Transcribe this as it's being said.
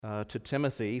to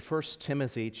Timothy, 1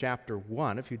 Timothy chapter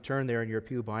 1. If you turn there in your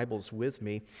pew Bibles with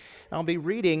me, I'll be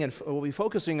reading and we'll be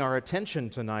focusing our attention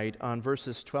tonight on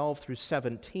verses 12 through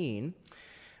 17.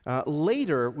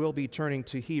 Later, we'll be turning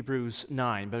to Hebrews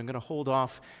 9, but I'm going to hold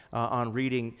off on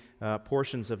reading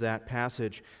portions of that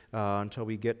passage until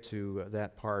we get to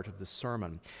that part of the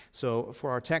sermon. So for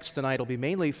our text tonight, it'll be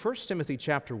mainly 1 Timothy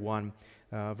chapter 1,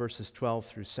 verses 12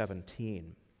 through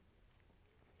 17.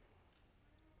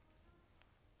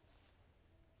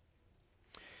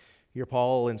 Here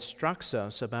Paul instructs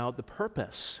us about the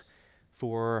purpose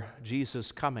for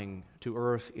Jesus coming to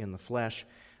earth in the flesh,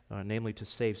 namely to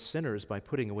save sinners by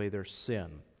putting away their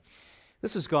sin.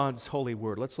 This is God's holy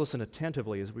word. Let's listen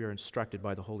attentively as we are instructed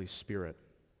by the Holy Spirit.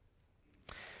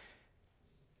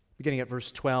 Beginning at verse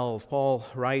 12, Paul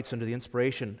writes under the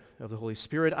inspiration of the Holy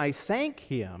Spirit, "I thank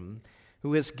Him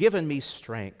who has given me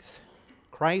strength,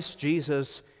 Christ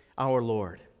Jesus our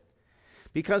Lord,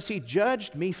 because He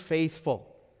judged me faithful,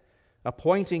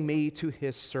 appointing me to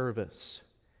His service.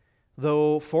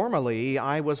 Though formerly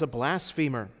I was a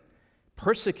blasphemer,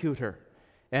 persecutor,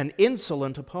 and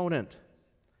insolent opponent.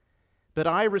 But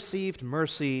I received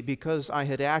mercy because I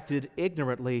had acted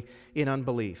ignorantly in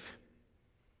unbelief.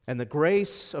 And the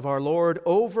grace of our Lord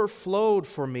overflowed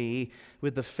for me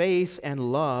with the faith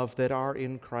and love that are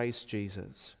in Christ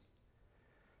Jesus.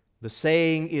 The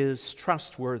saying is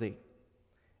trustworthy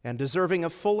and deserving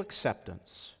of full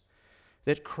acceptance,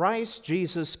 that Christ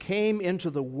Jesus came into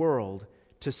the world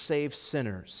to save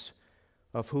sinners,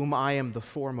 of whom I am the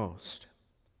foremost.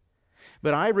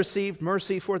 But I received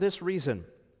mercy for this reason,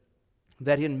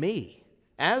 that in me,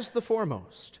 as the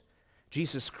foremost,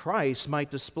 Jesus Christ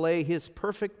might display His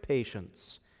perfect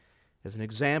patience as an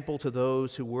example to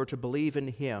those who were to believe in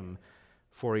Him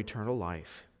for eternal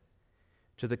life.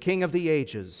 To the King of the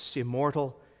ages,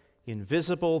 immortal,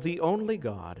 invisible, the only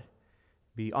God,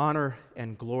 be honor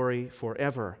and glory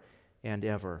forever and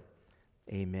ever.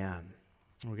 Amen."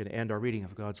 We're going to end our reading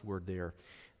of God's Word there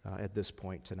at this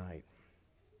point tonight.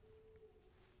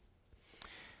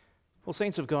 Well,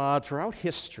 saints of God, throughout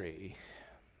history,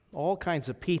 all kinds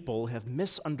of people have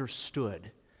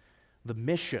misunderstood the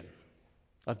mission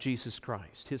of Jesus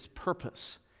Christ, His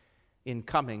purpose in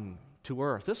coming to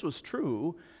earth. This was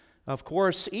true, of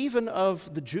course, even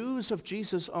of the Jews of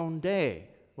Jesus' own day,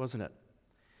 wasn't it?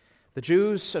 The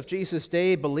Jews of Jesus'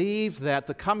 day believed that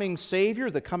the coming Savior,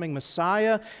 the coming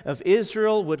Messiah of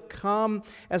Israel, would come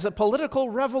as a political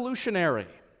revolutionary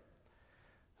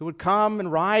who would come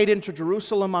and ride into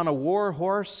Jerusalem on a war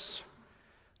horse,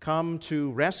 come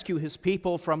to rescue His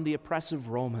people from the oppressive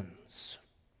Romans.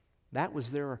 That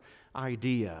was their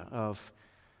idea of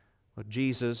what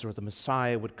Jesus or the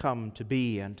Messiah would come to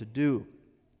be and to do.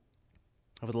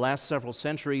 Over the last several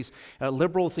centuries,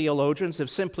 liberal theologians have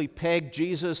simply pegged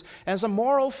Jesus as a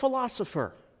moral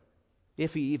philosopher,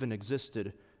 if He even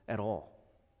existed at all.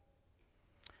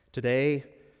 Today,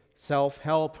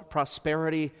 self-help,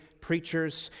 prosperity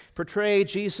preachers portray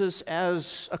Jesus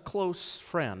as a close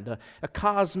friend, a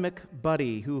cosmic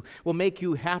buddy who will make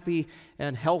you happy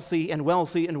and healthy and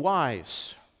wealthy and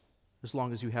wise, as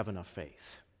long as you have enough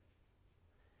faith.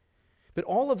 But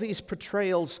all of these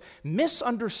portrayals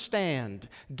misunderstand,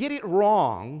 get it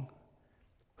wrong,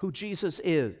 who Jesus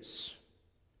is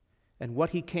and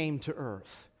what He came to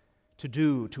earth to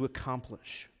do, to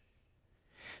accomplish.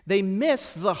 They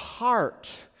miss the heart,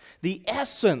 the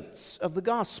essence of the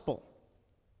gospel,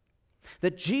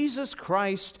 that Jesus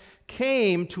Christ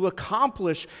came to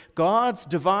accomplish God's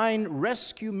divine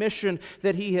rescue mission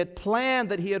that He had planned,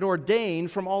 that He had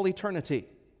ordained from all eternity.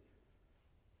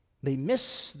 They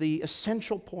miss the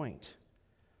essential point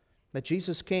that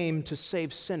Jesus came to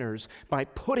save sinners by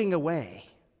putting away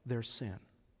their sin.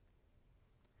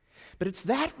 But it's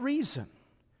that reason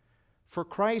for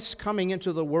Christ coming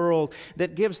into the world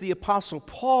that gives the Apostle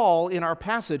Paul in our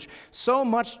passage so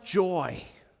much joy,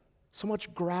 so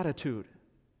much gratitude.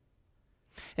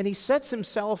 And he sets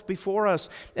himself before us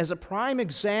as a prime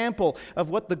example of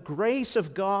what the grace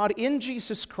of God in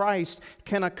Jesus Christ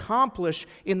can accomplish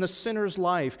in the sinner's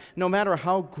life, no matter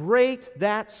how great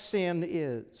that sin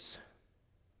is.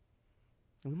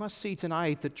 We must see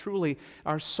tonight that truly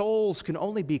our souls can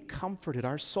only be comforted,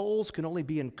 our souls can only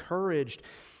be encouraged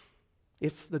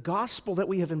if the gospel that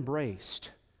we have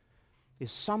embraced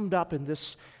is summed up in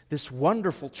this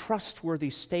wonderful,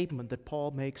 trustworthy statement that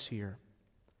Paul makes here.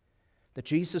 That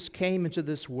Jesus came into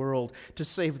this world to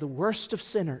save the worst of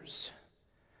sinners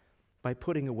by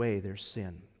putting away their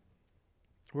sin.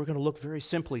 We're going to look very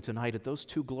simply tonight at those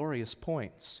two glorious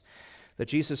points. That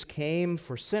Jesus came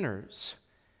for sinners,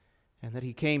 and that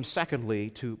He came, secondly,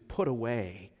 to put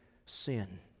away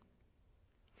sin.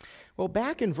 Well,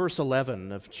 back in verse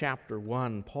 11 of chapter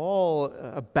 1, Paul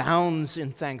abounds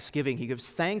in thanksgiving. He gives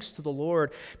thanks to the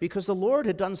Lord because the Lord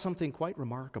had done something quite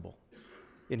remarkable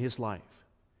in his life.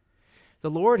 The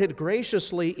Lord had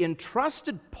graciously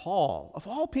entrusted Paul, of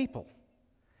all people,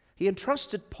 he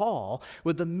entrusted Paul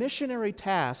with the missionary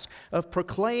task of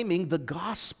proclaiming the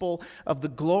gospel of the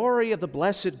glory of the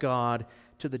blessed God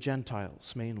to the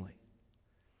Gentiles mainly.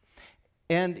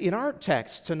 And in our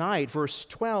text tonight, verse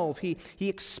 12, he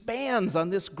expands on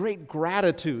this great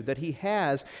gratitude that he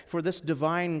has for this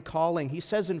divine calling. He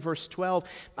says in verse 12,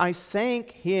 I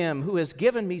thank him who has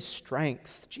given me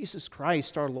strength, Jesus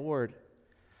Christ our Lord,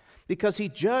 because he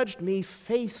judged me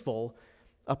faithful,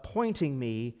 appointing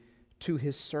me to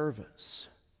his service.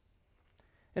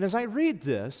 And as I read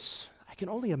this, I can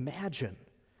only imagine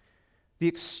the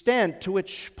extent to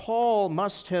which Paul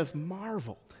must have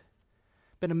marveled,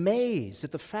 been amazed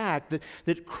at the fact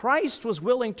that Christ was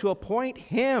willing to appoint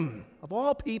him, of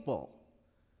all people,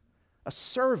 a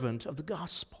servant of the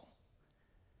gospel.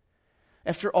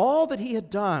 After all that he had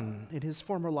done in his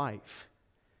former life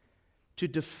to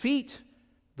defeat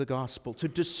the gospel, to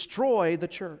destroy the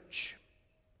church.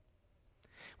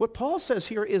 What Paul says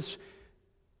here is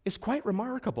quite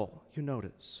remarkable, you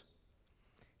notice.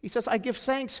 He says, I give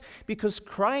thanks because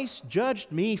Christ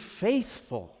judged me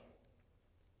faithful,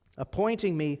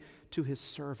 appointing me to his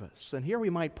service. And here we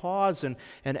might pause and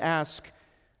ask,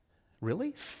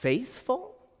 really?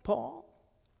 Faithful, Paul?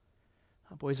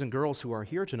 Boys and girls who are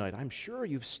here tonight, I'm sure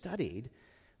you've studied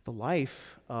the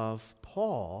life of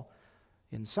Paul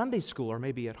in Sunday school or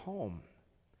maybe at home.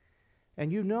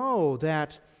 And you know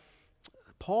that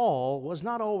Paul was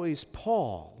not always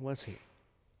Paul, was he?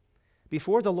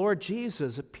 Before the Lord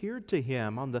Jesus appeared to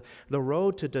him on the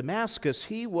road to Damascus,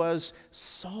 he was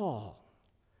Saul.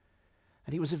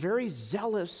 And he was a very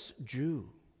zealous Jew.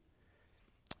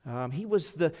 He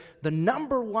was the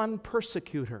number one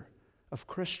persecutor of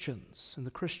Christians in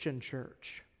the Christian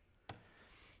church.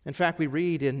 In fact, we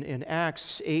read in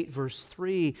Acts 8, verse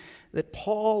 3, that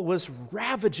Paul was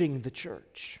ravaging the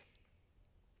church.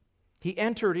 He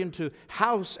entered into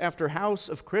house after house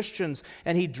of Christians,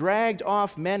 and he dragged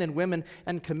off men and women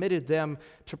and committed them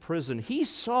to prison. He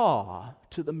saw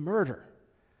to the murder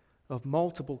of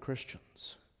multiple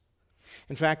Christians.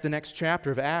 In fact, the next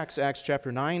chapter of Acts, Acts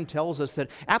chapter 9, tells us that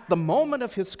at the moment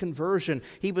of his conversion,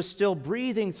 he was still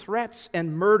breathing threats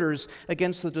and murders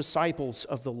against the disciples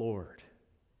of the Lord.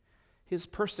 His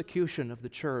persecution of the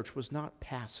church was not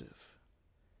passive.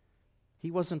 He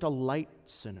wasn't a light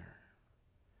sinner.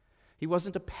 He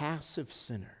wasn't a passive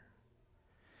sinner.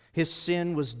 His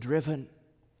sin was driven.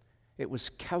 It was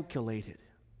calculated.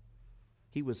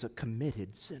 He was a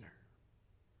committed sinner.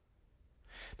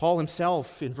 Paul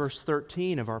himself, in verse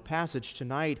 13 of our passage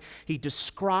tonight, he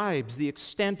describes the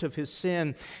extent of his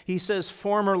sin. He says,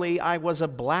 formerly I was a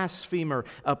blasphemer,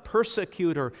 a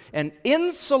persecutor, an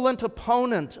insolent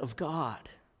opponent of God.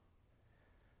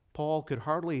 Paul could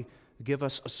hardly give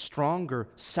us a stronger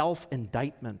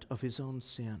self-indictment of his own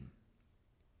sin.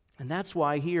 And that's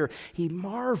why here he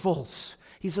marvels,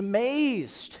 he's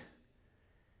amazed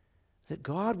that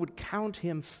God would count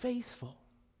him faithful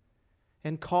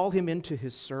and call him into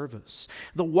his service.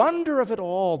 The wonder of it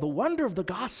all, the wonder of the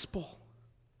gospel,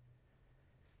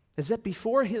 is that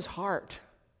before his heart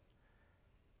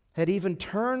had even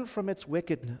turned from its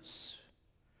wickedness,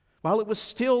 while it was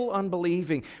still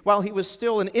unbelieving, while he was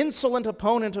still an insolent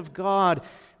opponent of God,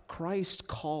 Christ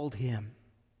called him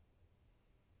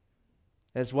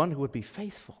as one who would be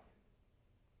faithful,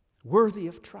 worthy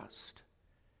of trust,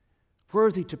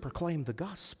 worthy to proclaim the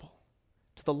gospel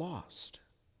to the lost.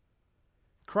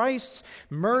 Christ's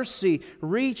mercy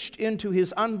reached into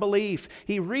his unbelief.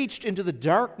 He reached into the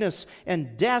darkness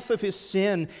and death of his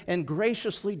sin and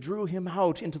graciously drew him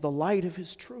out into the light of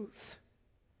his truth.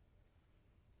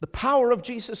 The power of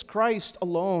Jesus Christ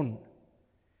alone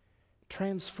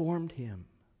transformed him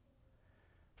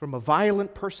from a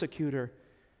violent persecutor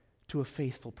to a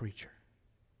faithful preacher.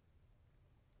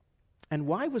 And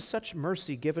why was such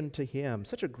mercy given to him,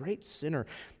 such a great sinner?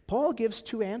 Paul gives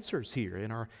two answers here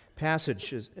in our passage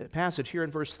here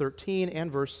in verse 13 and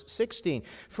verse 16.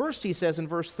 First, he says in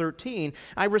verse 13,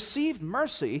 I received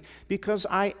mercy because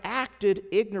I acted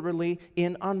ignorantly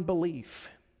in unbelief.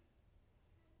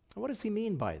 What does he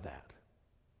mean by that?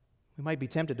 We might be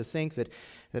tempted to think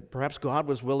that perhaps God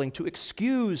was willing to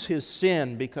excuse his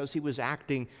sin because he was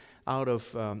acting out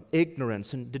of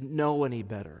ignorance and didn't know any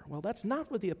better. Well, that's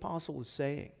not what the apostle is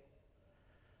saying.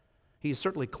 He is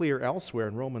certainly clear elsewhere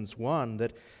in Romans 1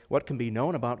 that what can be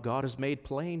known about God is made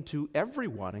plain to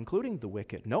everyone, including the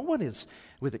wicked. No one is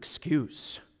with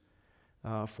excuse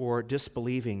for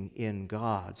disbelieving in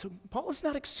God. So Paul is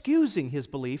not excusing his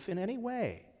belief in any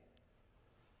way.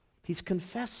 He's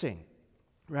confessing,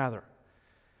 rather,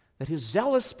 that his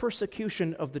zealous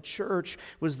persecution of the church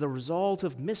was the result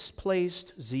of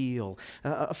misplaced zeal,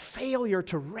 a failure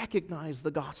to recognize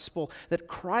the gospel, that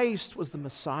Christ was the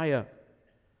Messiah.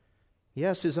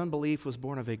 Yes, his unbelief was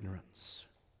born of ignorance,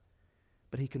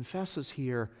 but he confesses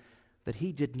here that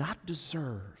he did not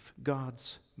deserve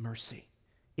God's mercy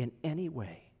in any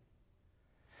way.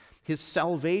 His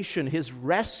salvation, his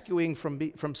rescuing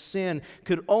from sin,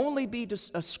 could only be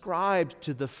ascribed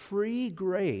to the free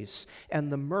grace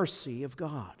and the mercy of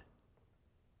God.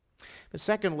 But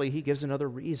secondly, he gives another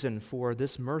reason for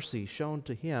this mercy shown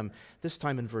to him, this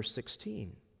time in verse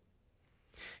 16.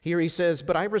 Here he says,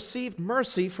 "But I received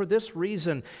mercy for this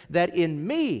reason, that in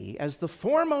me, as the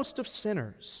foremost of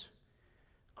sinners,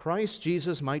 Christ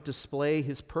Jesus might display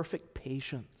his perfect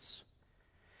patience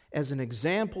as an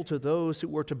example to those who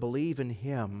were to believe in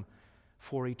him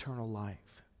for eternal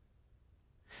life."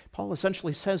 Paul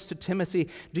essentially says to Timothy,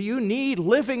 do you need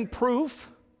living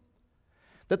proof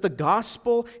that the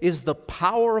gospel is the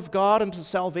power of God unto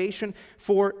salvation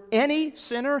for any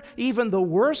sinner, even the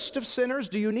worst of sinners?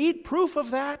 Do you need proof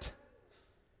of that?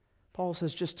 Paul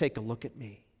says, just take a look at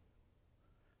me.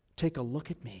 Take a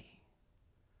look at me.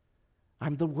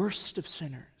 I'm the worst of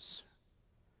sinners.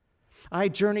 I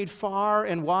journeyed far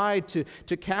and wide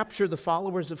to capture the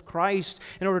followers of Christ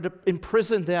in order to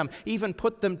imprison them, even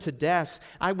put them to death.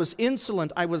 I was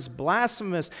insolent. I was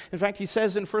blasphemous. In fact, he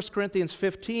says in 1 Corinthians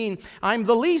 15, I'm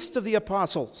the least of the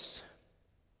apostles.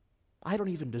 I don't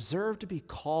even deserve to be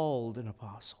called an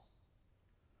apostle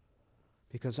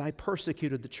because I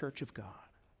persecuted the church of God.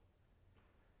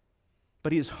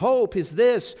 But his hope is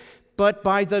this, but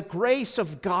by the grace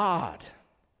of God,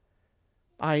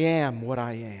 I am what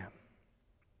I am.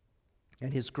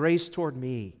 And his grace toward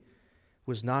me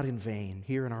was not in vain.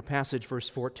 Here in our passage, verse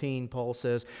 14, Paul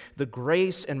says, the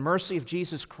grace and mercy of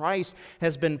Jesus Christ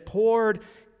has been poured,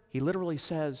 he literally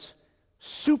says,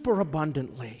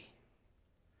 superabundantly.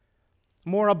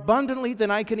 More abundantly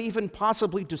than I can even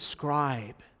possibly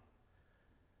describe.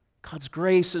 God's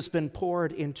grace has been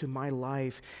poured into my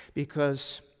life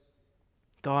because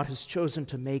God has chosen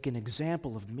to make an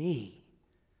example of me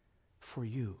for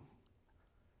you,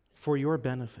 for your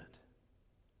benefit.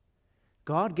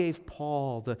 God gave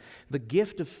Paul the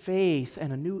gift of faith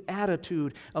and a new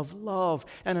attitude of love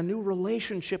and a new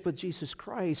relationship with Jesus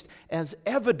Christ as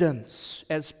evidence,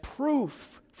 as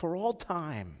proof for all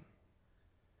time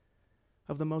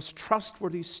of the most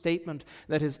trustworthy statement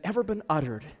that has ever been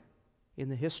uttered in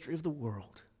the history of the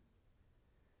world.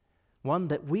 One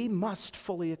that we must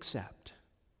fully accept.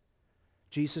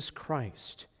 Jesus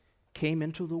Christ came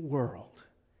into the world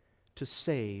to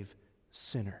save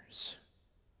sinners.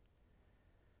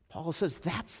 Paul says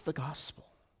that's the gospel.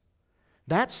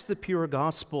 That's the pure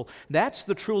gospel. That's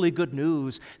the truly good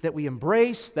news that we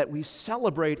embrace, that we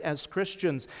celebrate as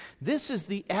Christians. This is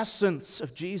the essence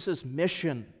of Jesus'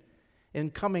 mission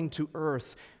in coming to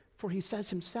earth. For he says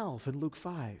himself in Luke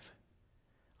 5,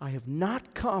 I have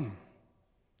not come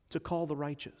to call the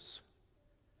righteous,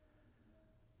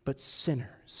 but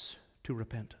sinners to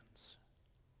repentance.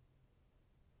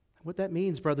 What that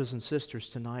means, brothers and sisters,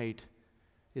 tonight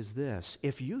is this.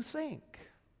 If you think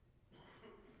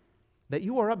that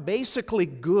you are a basically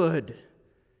good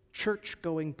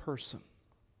church-going person,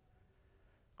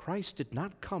 Christ did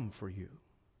not come for you.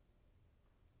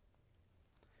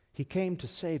 He came to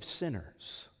save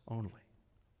sinners only.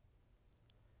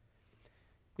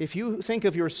 If you think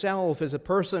of yourself as a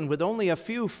person with only a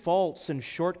few faults and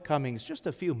shortcomings, just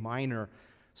a few minor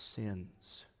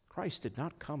sins, Christ did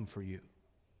not come for you.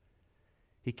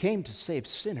 He came to save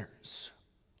sinners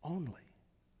only.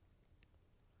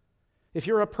 If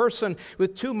you're a person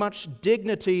with too much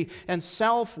dignity and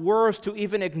self-worth to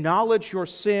even acknowledge your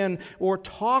sin or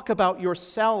talk about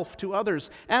yourself to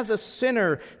others as a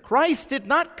sinner, Christ did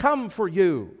not come for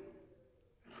you.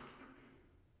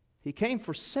 He came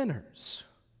for sinners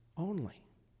only.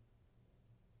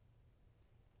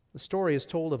 The story is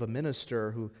told of a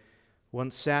minister who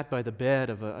once sat by the bed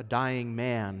of a dying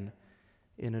man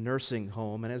in a nursing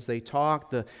home, and as they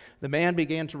talked, the man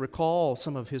began to recall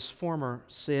some of his former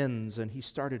sins, and he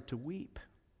started to weep.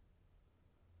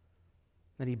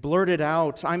 And he blurted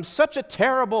out, I'm such a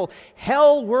terrible,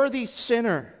 hell-worthy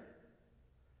sinner.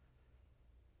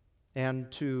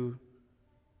 And to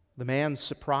the man's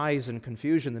surprise and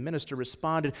confusion, the minister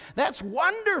responded, that's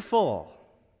wonderful.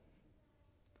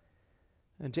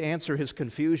 And to answer his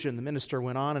confusion, the minister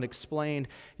went on and explained,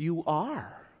 you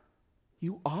are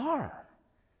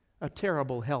a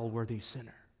terrible, hell-worthy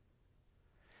sinner.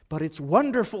 But it's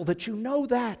wonderful that you know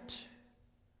that.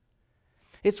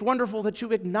 It's wonderful that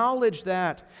you acknowledge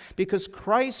that, because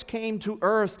Christ came to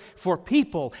earth for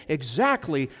people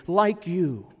exactly like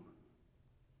you.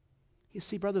 You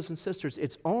see, brothers and sisters,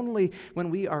 it's only when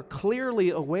we are clearly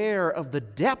aware of the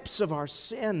depths of our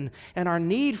sin and our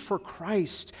need for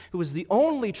Christ, who is the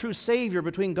only true Savior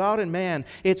between God and man,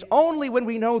 it's only when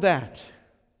we know that,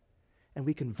 and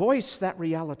we can voice that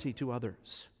reality to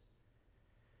others,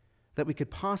 that we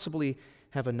could possibly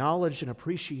have a knowledge and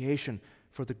appreciation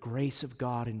for the grace of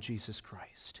God in Jesus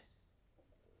Christ.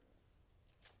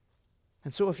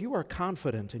 And so if you are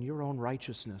confident in your own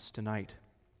righteousness tonight,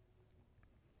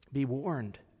 be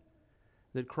warned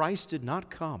that Christ did not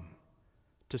come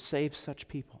to save such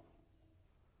people.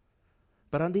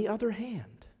 But on the other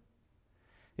hand,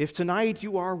 if tonight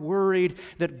you are worried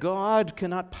that God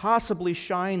cannot possibly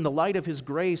shine the light of His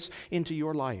grace into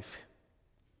your life,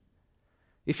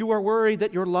 if you are worried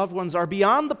that your loved ones are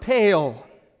beyond the pale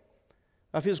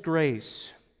of His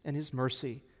grace and His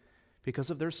mercy because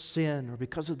of their sin or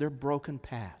because of their broken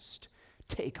past,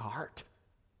 take heart.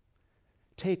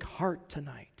 Take heart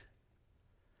tonight.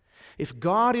 If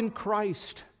God in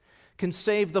Christ can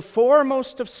save the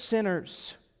foremost of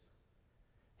sinners,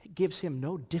 it gives Him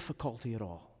no difficulty at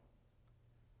all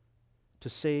to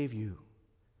save you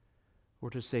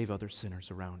or to save other sinners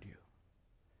around you.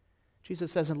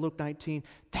 Jesus says in Luke 19,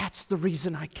 that's the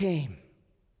reason I came.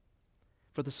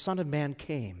 For the Son of Man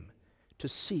came to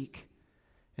seek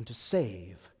and to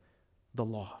save the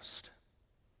lost.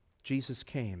 Jesus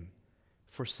came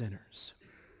for sinners.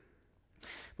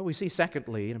 But we see,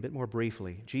 secondly, and a bit more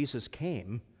briefly, Jesus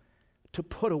came to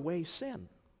put away sin.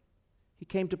 He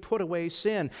came to put away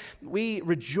sin. We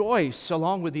rejoice,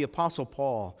 along with the Apostle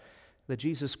Paul, that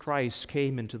Jesus Christ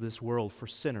came into this world for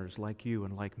sinners like you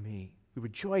and like me. We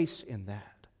rejoice in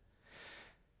that.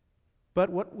 But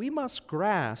what we must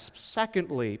grasp,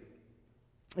 secondly,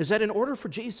 is that in order for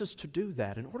Jesus to do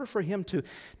that, in order for Him to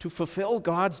fulfill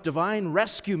God's divine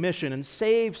rescue mission and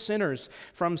save sinners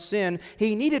from sin,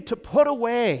 He needed to put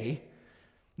away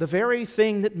the very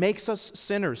thing that makes us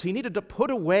sinners. He needed to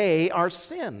put away our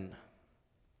sin.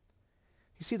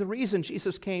 You see, the reason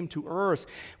Jesus came to earth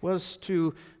was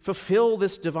to fulfill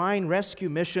this divine rescue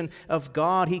mission of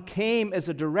God. He came as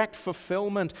a direct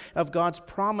fulfillment of God's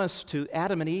promise to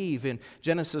Adam and Eve in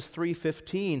Genesis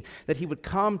 3:15, that He would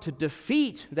come to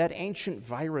defeat that ancient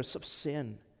virus of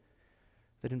sin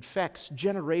that infects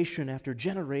generation after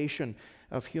generation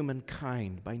of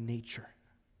humankind by nature.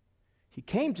 He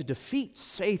came to defeat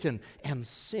Satan and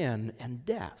sin and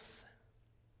death.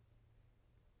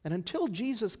 And until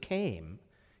Jesus came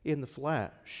in the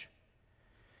flesh,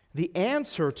 the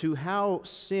answer to how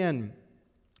sin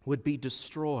would be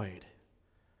destroyed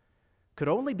could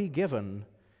only be given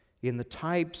in the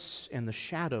types and the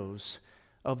shadows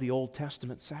of the Old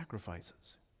Testament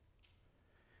sacrifices.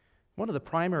 One of the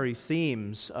primary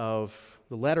themes of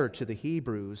the letter to the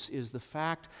Hebrews is the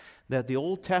fact that the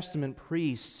Old Testament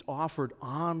priests offered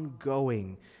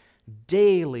ongoing,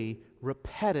 daily,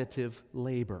 repetitive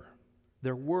labor.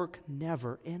 Their work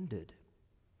never ended.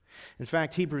 In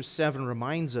fact, Hebrews 7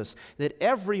 reminds us that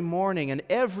every morning and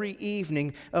every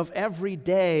evening of every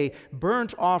day,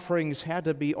 burnt offerings had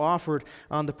to be offered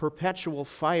on the perpetual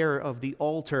fire of the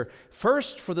altar,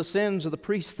 first for the sins of the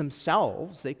priests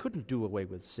themselves. They couldn't do away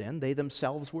with sin. They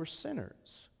themselves were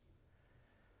sinners.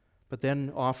 But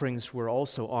then offerings were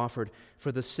also offered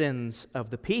for the sins of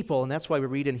the people, and that's why we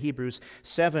read in Hebrews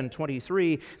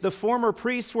 7:23, the former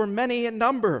priests were many in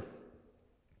number.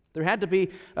 There had to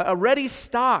be a ready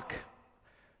stock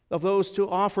of those to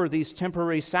offer these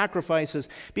temporary sacrifices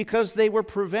because they were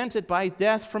prevented by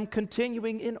death from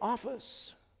continuing in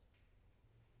office.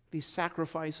 These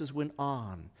sacrifices went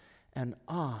on and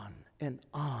on and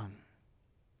on.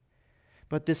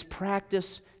 But this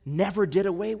practice never did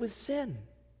away with sin.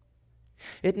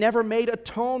 It never made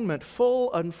atonement,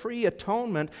 full and free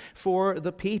atonement for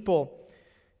the people.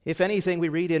 If anything, we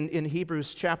read in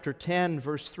Hebrews chapter 10,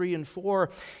 verse 3 and 4,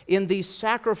 in these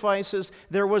sacrifices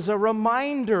there was a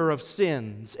reminder of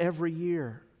sins every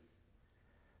year.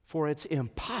 For it's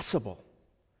impossible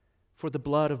for the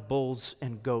blood of bulls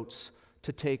and goats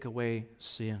to take away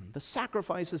sin. The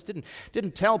sacrifices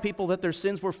didn't tell people that their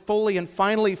sins were fully and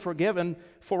finally forgiven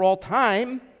for all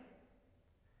time.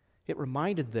 It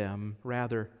reminded them,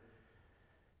 rather,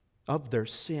 of their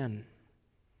sin.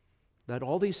 That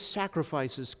all these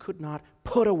sacrifices could not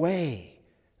put away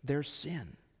their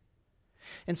sin.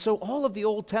 And so all of the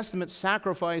Old Testament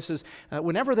sacrifices,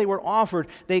 whenever they were offered,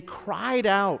 they cried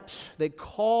out, they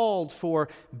called for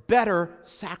better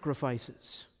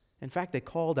sacrifices. In fact, they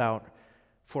called out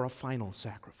for a final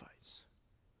sacrifice.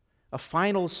 a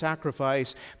final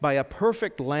sacrifice by a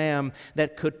perfect lamb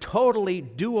that could totally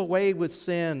do away with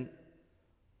sin.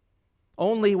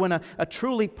 Only when a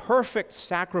truly perfect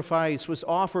sacrifice was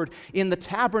offered in the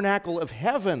tabernacle of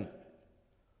heaven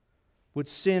would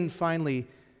sin finally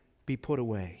be put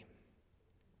away.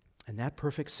 And that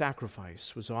perfect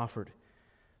sacrifice was offered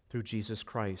through Jesus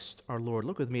Christ, our Lord.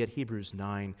 Look with me at Hebrews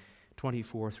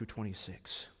 9:24 through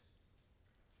 26.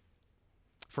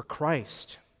 For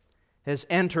Christ has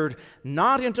entered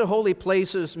not into holy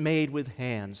places made with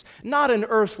hands, not an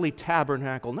earthly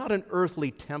tabernacle, not an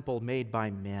earthly temple made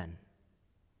by men.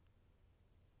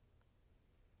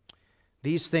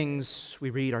 These things,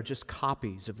 we read, are just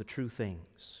copies of the true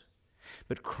things.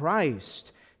 But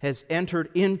Christ has entered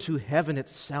into heaven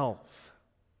itself,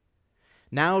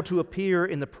 now to appear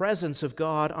in the presence of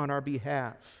God on our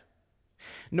behalf.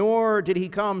 Nor did he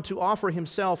come to offer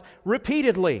himself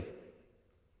repeatedly,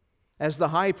 as the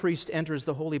high priest enters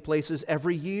the holy places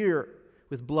every year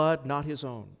with blood not his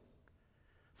own.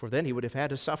 For then he would have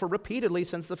had to suffer repeatedly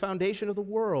since the foundation of the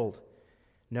world.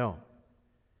 No,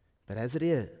 but as it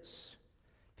is,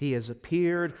 he has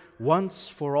appeared once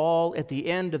for all at the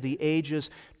end of the ages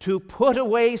to put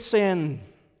away sin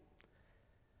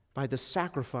by the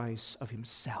sacrifice of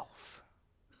himself.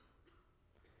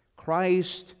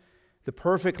 Christ, the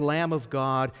perfect Lamb of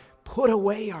God, put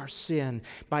away our sin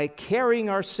by carrying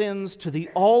our sins to the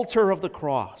altar of the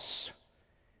cross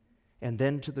and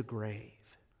then to the grave.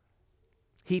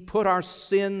 He put our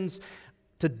sins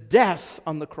to death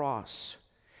on the cross,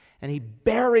 and he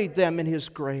buried them in his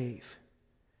grave,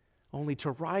 only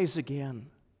to rise again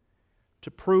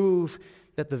to prove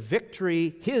that the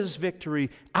victory, his victory,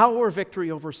 our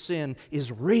victory over sin is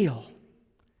real.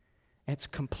 It's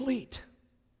complete.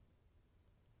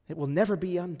 It will never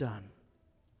be undone.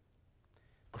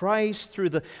 Christ, through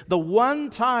the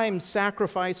one-time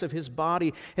sacrifice of his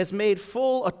body, has made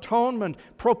full atonement,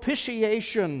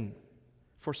 propitiation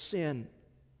for sin.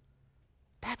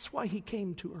 That's why he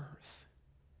came to earth,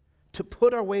 to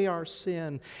put away our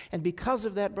sin. And because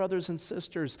of that, brothers and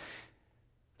sisters,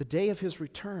 the day of his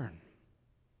return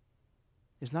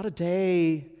is not a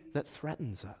day that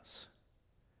threatens us.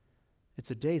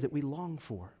 It's a day that we long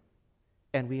for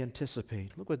and we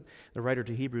anticipate. Look what the writer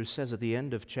to Hebrews says at the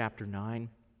end of chapter 9.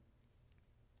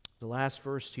 The last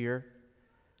verse here,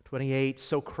 28,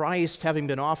 so Christ, having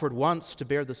been offered once to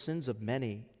bear the sins of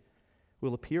many,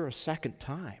 will appear a second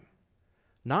time,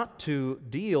 not to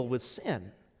deal with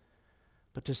sin,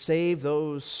 but to save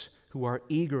those who are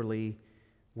eagerly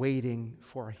waiting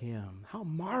for him. How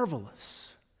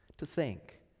marvelous to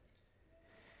think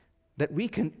that we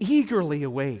can eagerly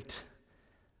await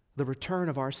the return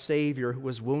of our Savior who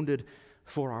was wounded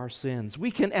for our sins.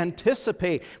 We can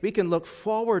anticipate, we can look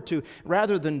forward to,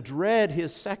 rather than dread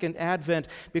his second advent,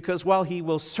 because while he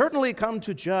will certainly come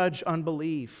to judge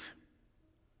unbelief,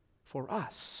 for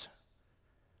us,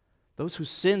 those whose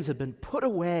sins have been put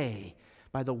away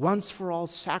by the once-for-all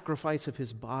sacrifice of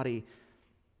his body,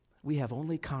 we have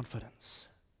only confidence.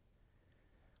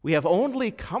 We have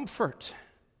only comfort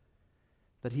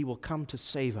that he will come to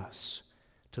save us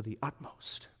to the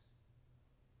utmost.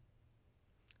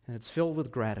 And it's filled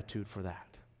with gratitude for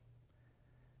that.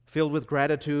 Filled with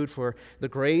gratitude for the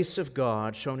grace of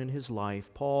God shown in his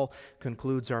life. Paul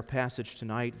concludes our passage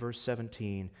tonight, verse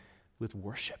 17, with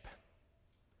worship.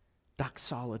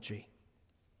 Doxology.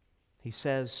 He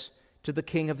says, to the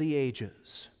King of the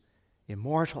ages,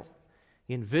 immortal,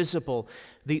 invisible,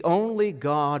 the only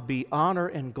God, be honor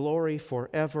and glory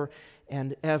forever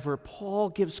and ever. Paul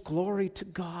gives glory to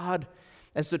God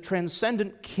as the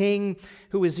transcendent King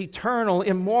who is eternal,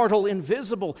 immortal,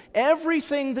 invisible,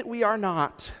 everything that we are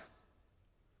not.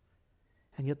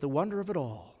 And yet the wonder of it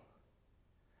all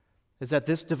is that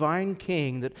this divine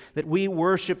King that we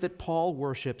worship, that Paul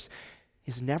worships,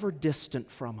 is never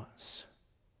distant from us.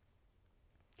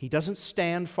 He doesn't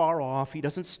stand far off. He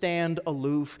doesn't stand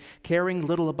aloof, caring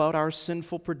little about our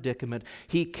sinful predicament.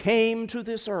 He came to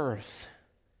this earth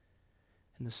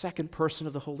in the second person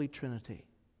of the Holy Trinity,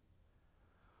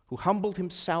 who humbled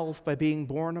himself by being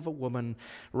born of a woman,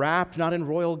 wrapped not in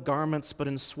royal garments but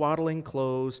in swaddling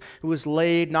clothes, who was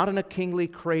laid not in a kingly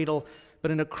cradle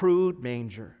but in a crude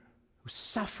manger, who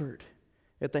suffered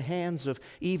at the hands of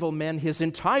evil men his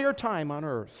entire time on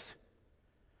earth,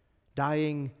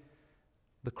 dying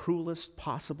the cruelest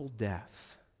possible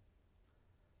death.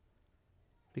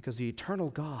 Because the eternal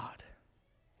God,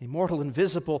 immortal,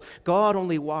 invisible, God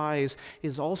only wise,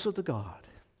 is also the God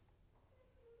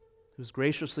who's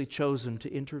graciously chosen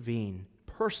to intervene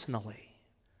personally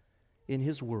in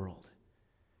his world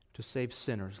to save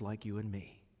sinners like you and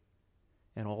me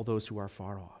and all those who are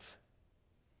far off.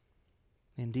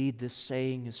 Indeed, this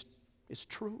saying is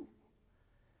true.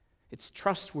 It's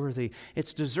trustworthy.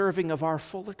 It's deserving of our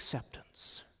full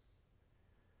acceptance.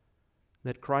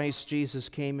 That Christ Jesus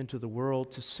came into the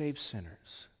world to save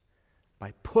sinners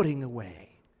by putting away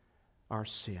our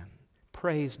sin.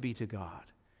 Praise be to God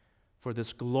for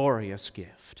this glorious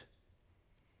gift.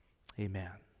 Amen.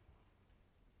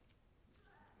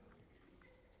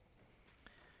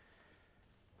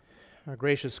 Our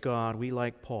gracious God, we,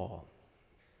 like Paul,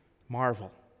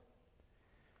 marvel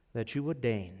that you would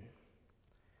deign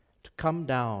to come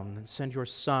down and send your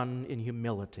Son in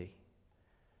humility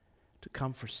to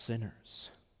come for sinners.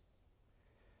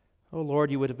 Oh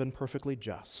Lord, you would have been perfectly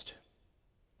just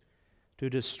to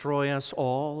destroy us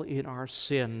all in our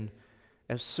sin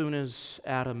as soon as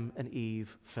Adam and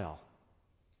Eve fell.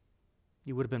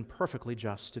 You would have been perfectly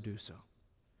just to do so.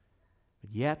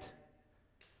 But yet,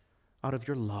 out of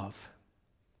your love,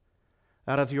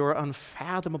 out of your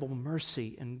unfathomable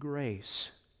mercy and grace,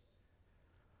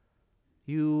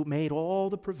 you made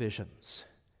all the provisions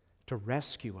to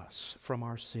rescue us from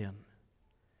our sin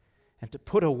and to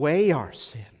put away our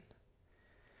sin,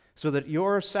 so that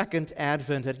your second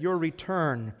advent, at your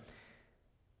return,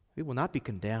 we will not be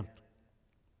condemned.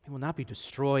 We will not be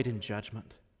destroyed in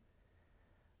judgment,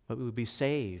 but we will be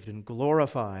saved and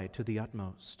glorified to the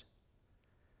utmost.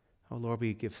 Oh Lord,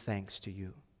 we give thanks to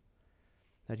you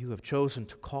that you have chosen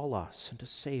to call us and to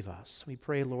save us. We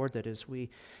pray, Lord, that as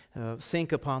we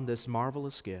think upon this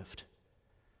marvelous gift,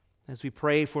 as we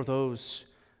pray for those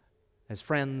as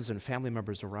friends and family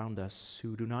members around us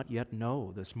who do not yet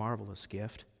know this marvelous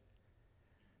gift,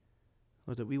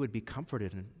 Lord, that we would be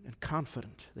comforted and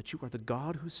confident that you are the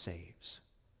God who saves,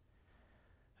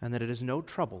 and that it is no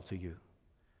trouble to you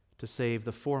to save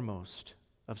the foremost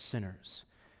of sinners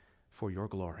for your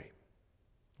glory.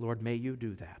 Lord, may you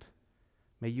do that.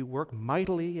 May you work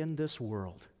mightily in this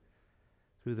world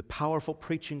through the powerful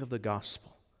preaching of the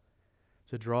gospel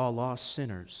to draw lost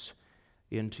sinners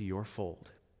into your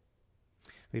fold.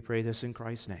 We pray this in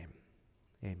Christ's name.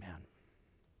 Amen.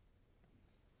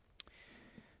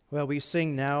 Well, we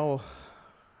sing now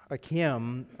a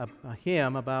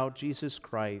hymn about Jesus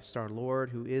Christ, our Lord,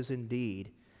 who is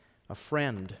indeed a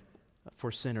friend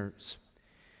for sinners.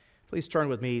 Please turn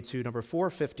with me to number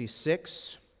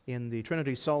 456 in the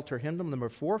Trinity Psalter hymnal, number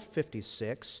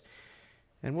 456,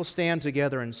 and we'll stand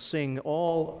together and sing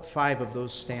all 5 of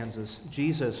those stanzas.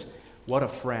 Jesus, what a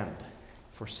friend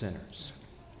for sinners.